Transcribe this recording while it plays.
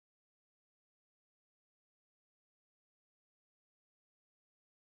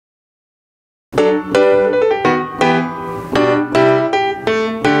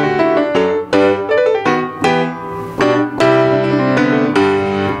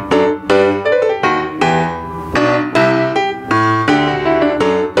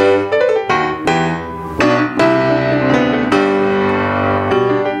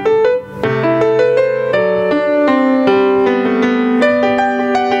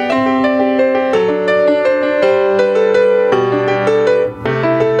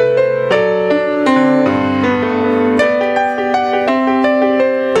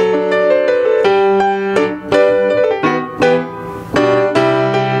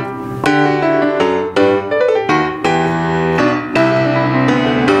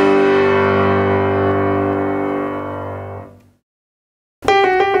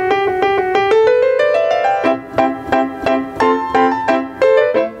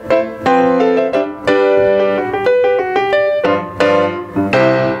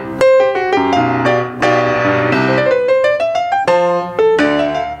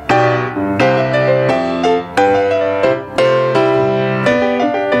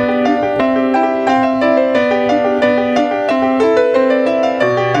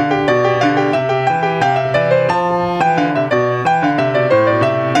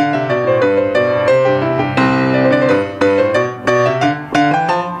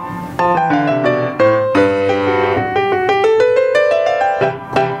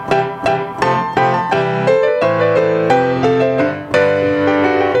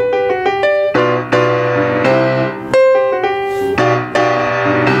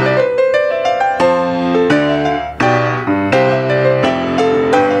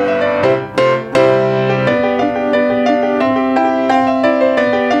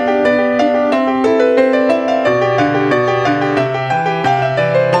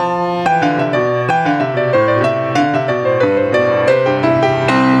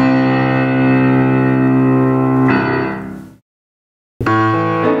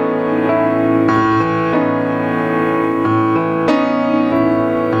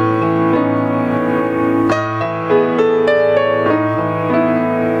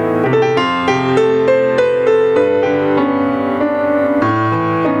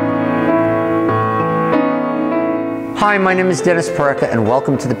Hi, my name is Dennis Pareca and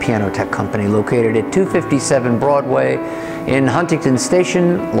welcome to the Piano Tech Company, located at 257 Broadway in Huntington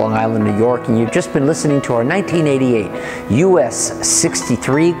Station, Long Island, New York. And you've just been listening to our 1988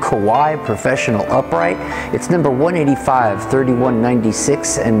 US63 Kawai Professional Upright. It's number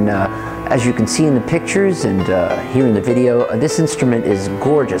 185-3196, and as you can see in the pictures and here in the video, this instrument is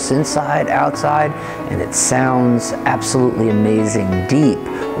gorgeous inside, outside, and it sounds absolutely amazing. Deep,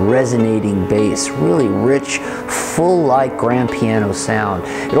 resonating bass, really rich, full like grand piano sound.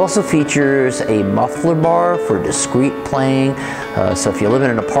 It also features a muffler bar for discreet playing, so if you live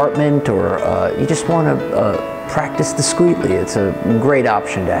in an apartment or you just want to practice discreetly, it's a great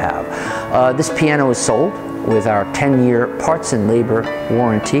option to have. This piano is sold with our 10-year parts and labor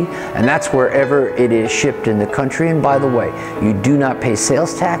warranty, and that's wherever it is shipped in the country. And by the way, you do not pay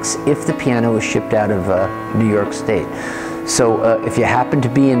sales tax if the piano is shipped out of New York State. So if you happen to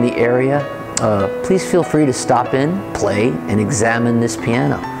be in the area, please feel free to stop in, play, and examine this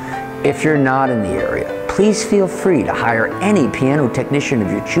piano. If you're not in the area, please feel free to hire any piano technician of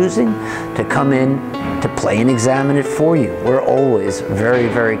your choosing to come in to play and examine it for you. We're always very,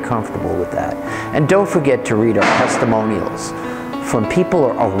 very comfortable with that. And don't forget to read our testimonials from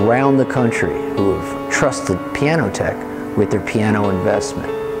people around the country who have trusted Piano Tech with their piano investment.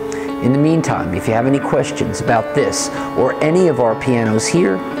 In the meantime, if you have any questions about this or any of our pianos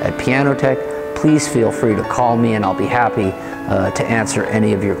here at Piano Tech, please feel free to call me and I'll be happy to answer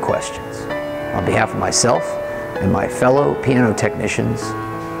any of your questions. On behalf of myself and my fellow piano technicians,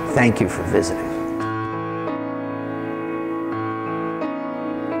 thank you for visiting.